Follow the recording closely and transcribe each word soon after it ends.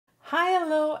Hi,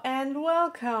 hello, and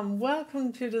welcome.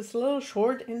 Welcome to this little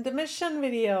short intermission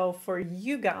video for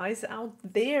you guys out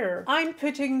there. I'm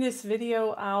putting this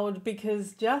video out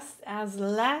because just as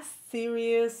last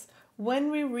series,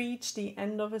 when we reach the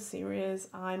end of a series,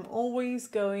 I'm always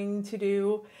going to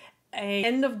do a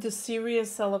end of the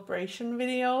series celebration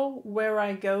video where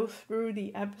I go through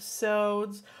the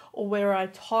episodes or where I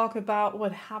talk about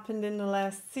what happened in the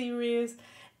last series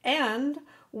and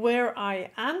where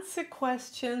I answer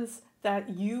questions that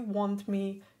you want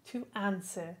me to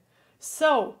answer.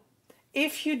 So,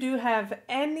 if you do have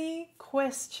any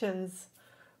questions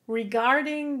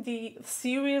regarding the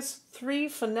Series 3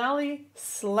 finale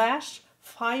slash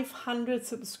 500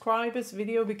 subscribers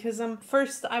video, because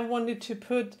first I wanted to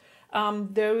put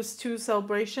those two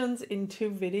celebrations in two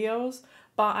videos,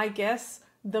 but I guess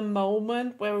the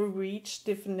moment where we reach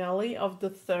the finale of the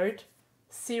third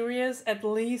series, at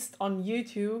least on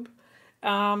YouTube,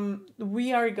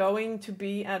 we are going to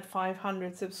be at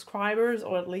 500 subscribers,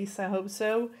 or at least I hope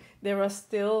so. There are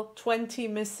still 20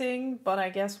 missing, but I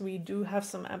guess we do have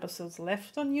some episodes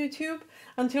left on YouTube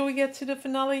until we get to the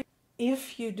finale.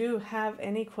 If you do have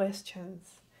any questions,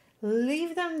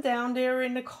 leave them down there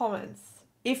in the comments.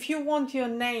 If you want your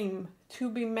name to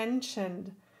be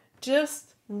mentioned,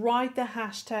 just write the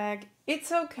hashtag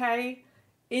 "It's okay"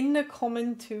 in the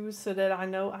comment too, so that I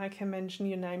know I can mention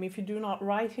your name. If you do not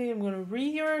write it, I'm going to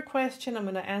read your question, I'm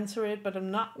going to answer it, but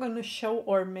I'm not going to show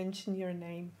or mention your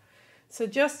name. So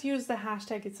just use the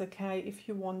hashtag "It's okay" if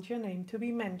you want your name to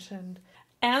be mentioned.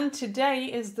 And today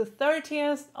is the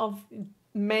 30th of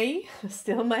May,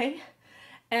 still May,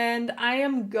 and I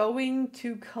am going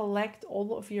to collect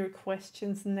all of your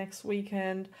questions next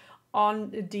weekend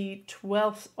on the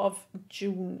 12th of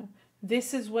June.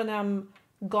 This is when I'm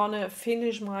gonna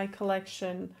finish my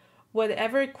collection.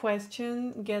 Whatever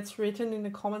question gets written in the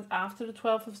comments after the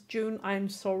 12th of June, I'm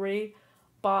sorry,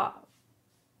 but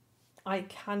I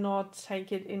cannot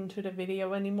take it into the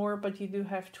video anymore. But you do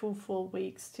have 2 full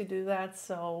weeks to do that,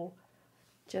 so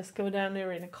just go down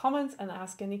there in the comments and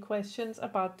ask any questions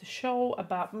about the show,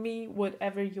 about me,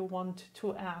 whatever you want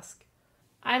to ask.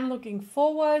 I'm looking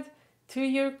forward to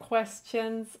your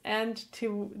questions and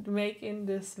to making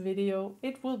this video.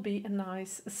 It will be a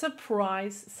nice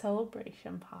surprise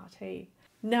celebration party.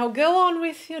 Now go on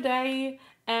with your day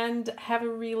and have a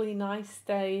really nice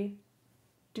day.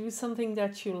 Do something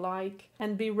that you like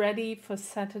and be ready for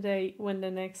Saturday when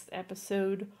the next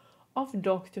episode of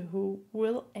Doctor Who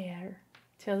will air.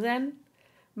 Till then,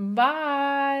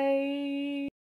 bye!